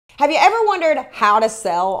Have you ever wondered how to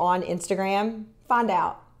sell on Instagram? Find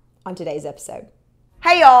out on today's episode.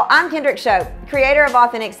 Hey y'all, I'm Kendrick Shope, creator of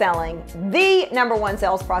Authentic Selling, the #1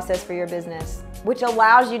 sales process for your business, which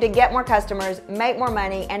allows you to get more customers, make more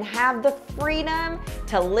money, and have the freedom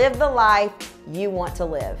to live the life you want to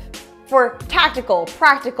live. For tactical,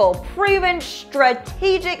 practical, proven,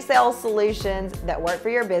 strategic sales solutions that work for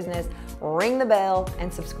your business, ring the bell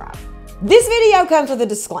and subscribe. This video comes with a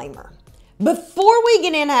disclaimer. Before we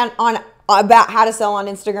get in on about how to sell on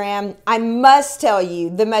Instagram, I must tell you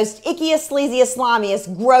the most ickiest, sleaziest,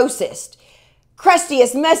 slimiest, grossest,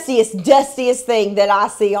 crustiest, mustiest, dustiest thing that I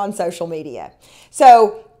see on social media.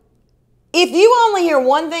 So if you only hear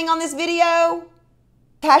one thing on this video,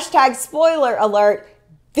 hashtag spoiler alert,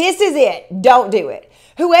 this is it. Don't do it.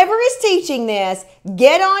 Whoever is teaching this,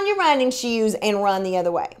 get on your running shoes and run the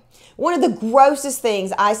other way. One of the grossest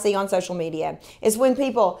things I see on social media is when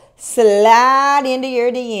people slide into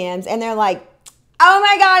your DMs and they're like, oh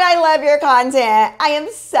my God, I love your content. I am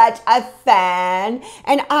such a fan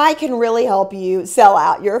and I can really help you sell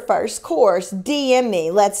out your first course. DM me,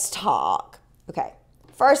 let's talk. Okay,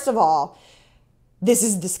 first of all, this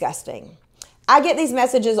is disgusting. I get these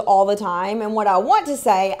messages all the time, and what I want to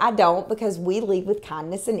say, I don't, because we lead with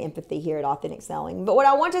kindness and empathy here at Authentic Selling. But what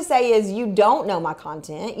I want to say is you don't know my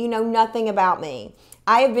content. You know nothing about me.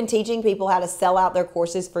 I have been teaching people how to sell out their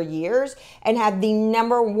courses for years and have the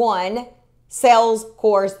 #1 sales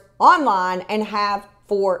course online and have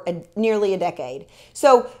for nearly a decade.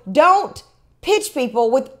 So don't pitch people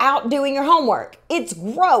without doing your homework. It's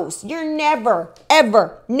gross. You're never,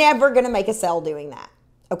 ever, never going to make a sale doing that.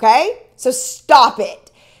 Okay? So stop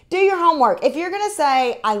it. Do your homework. If you're going to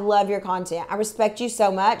say, I love your content, I respect you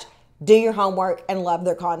so much, do your homework and love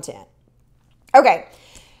their content. Okay.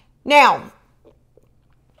 Now,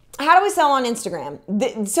 how do we sell on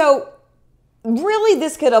Instagram? So really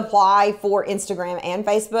this could apply for Instagram and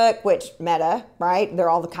Facebook, which Meta, right? They're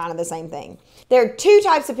all kind of the same thing. There are two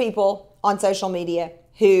types of people on social media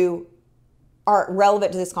who are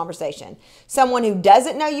relevant to this conversation. Someone who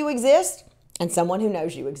doesn't know you exist and someone who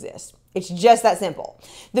knows you exist. It's just that simple.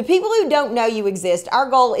 The people who don't know you exist, our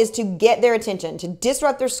goal is to get their attention, to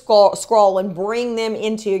disrupt their scroll and bring them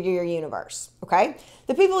into your universe, okay?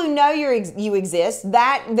 The people who know you exist,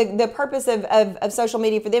 the purpose of social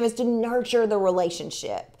media for them is to nurture the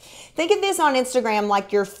relationship. Think of this on Instagram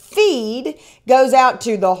like your feed goes out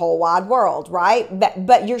to the whole wide world, right?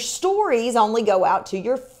 But your stories only go out to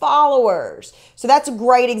your followers. So that's a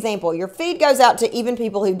great example. Your feed goes out to even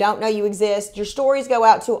people who don't know you exist. Your stories go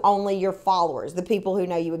out to only your followers, the people who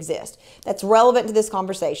know you exist. That's relevant to this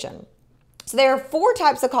conversation. So there are 4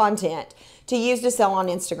 types of content to use to sell on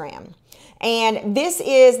Instagram. And this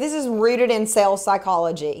is rooted in sales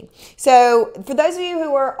psychology. So for those of you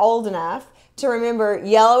who are old enough to remember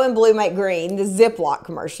yellow and blue make green, the Ziploc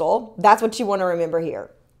commercial, that's what you want to remember here.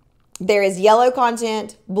 There is yellow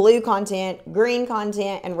content, blue content, green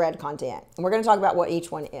content, and red content. And we're going to talk about what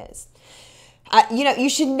each one is. You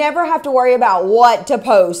should never have to worry about what to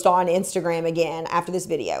post on Instagram again after this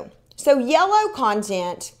video. So yellow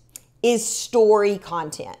content is story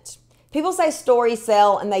content. People say stories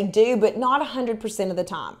sell, and they do, but not 100% of the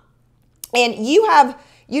time. And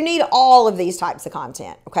you need all of these types of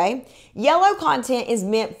content, okay? Yellow content is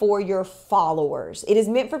meant for your followers. It is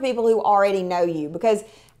meant for people who already know you, because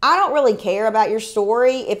I don't really care about your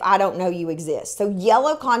story if I don't know you exist. So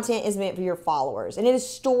yellow content is meant for your followers, and it is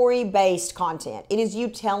story-based content. It is you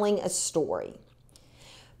telling a story.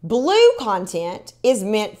 Blue content is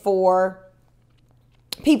meant for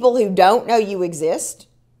people who don't know you exist,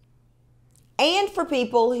 and for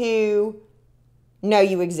people who know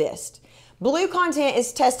you exist. Blue content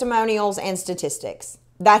is testimonials and statistics.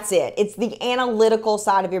 That's it. It's the analytical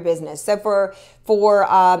side of your business. So for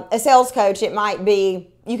a sales coach, it might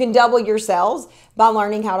be you can double your sales by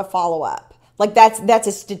learning how to follow up. Like that's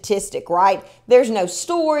a statistic, right? There's no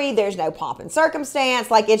story, there's no pomp and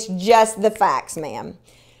circumstance. Like it's just the facts, ma'am.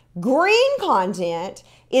 Green content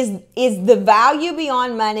is the value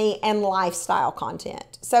beyond money and lifestyle content.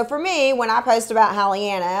 So for me, when I post about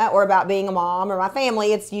Halliana or about being a mom or my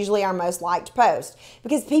family, it's usually our most liked post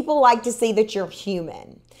because people like to see that you're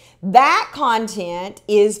human. That content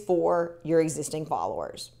is for your existing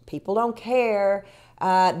followers. People don't care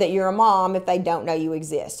that you're a mom if they don't know you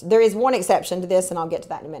exist. There is one exception to this, and I'll get to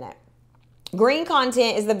that in a minute. Green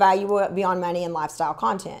content is the value beyond money and lifestyle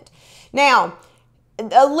content. Now,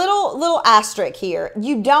 a little asterisk here.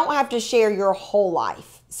 You don't have to share your whole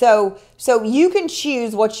life. So you can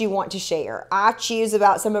choose what you want to share. I choose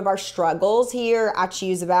about some of our struggles here. I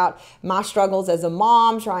choose about my struggles as a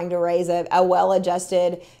mom trying to raise a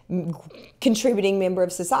well-adjusted, contributing member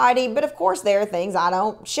of society. But of course, there are things I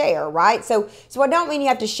don't share, right? So I don't mean you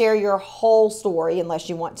have to share your whole story unless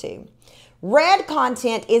you want to. Red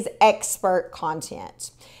content is expert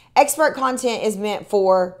content. Expert content is meant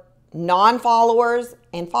for non-followers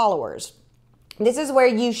and followers. This is where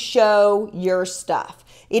you show your stuff.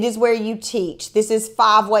 It is where you teach. This is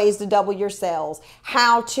 5 ways to double your sales.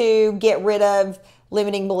 How to get rid of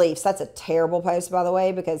limiting beliefs. That's a terrible post, by the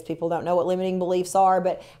way, because people don't know what limiting beliefs are,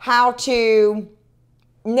 but how to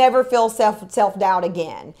never feel self-doubt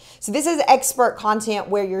again. So this is expert content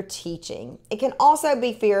where you're teaching. It can also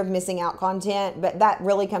be fear of missing out content, but that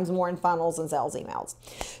really comes more in funnels and sales emails.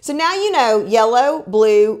 So now you know yellow,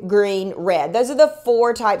 blue, green, red. Those are the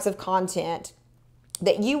 4 types of content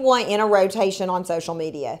that you want in a rotation on social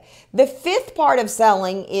media. The 5th part of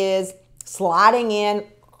selling is sliding in,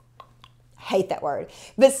 hate that word,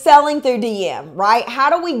 but selling through DM, right? How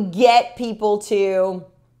do we get people to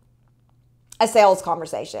a sales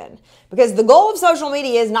conversation? Because the goal of social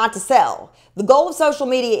media is not to sell. The goal of social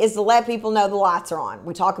media is to let people know the lights are on.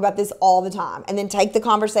 We talk about this all the time. And then take the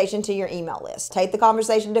conversation to your email list. Take the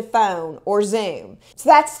conversation to phone or Zoom. So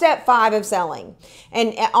that's step 5 of selling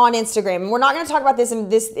and on Instagram. And we're not going to talk about this in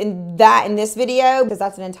this video because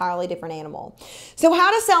that's an entirely different animal. So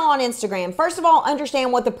how to sell on Instagram. First of all,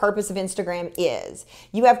 understand what the purpose of Instagram is.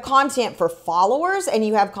 You have content for followers and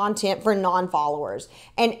you have content for non-followers.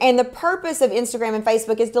 And the purpose of Instagram and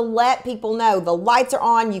Facebook is to let people know the lights are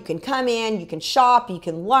on, you can come in, you can shop, you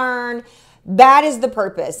can learn. That is the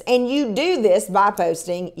purpose. And you do this by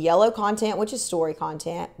posting yellow content, which is story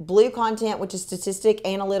content, blue content, which is statistic,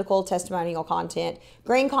 analytical, testimonial content,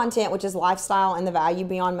 green content, which is lifestyle and the value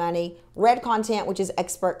beyond money, red content, which is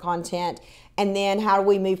expert content, and then how do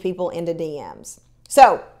we move people into DMs?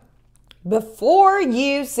 So before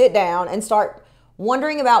you sit down and start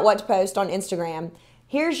wondering about what to post on Instagram,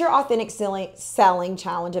 here's your authentic selling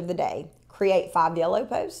challenge of the day. Create 5 yellow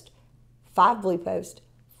posts, 5 blue posts,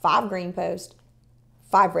 5 green posts,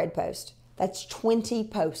 5 red posts. That's 20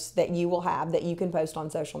 posts that you will have that you can post on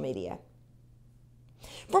social media.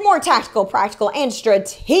 For more tactical, practical, and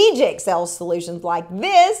strategic sales solutions like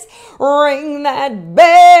this, ring that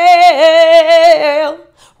bell.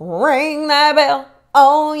 Ring that bell.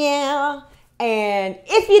 Oh, yeah. And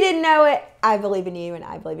if you didn't know it, I believe in you and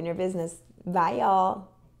I believe in your business. Bye, y'all.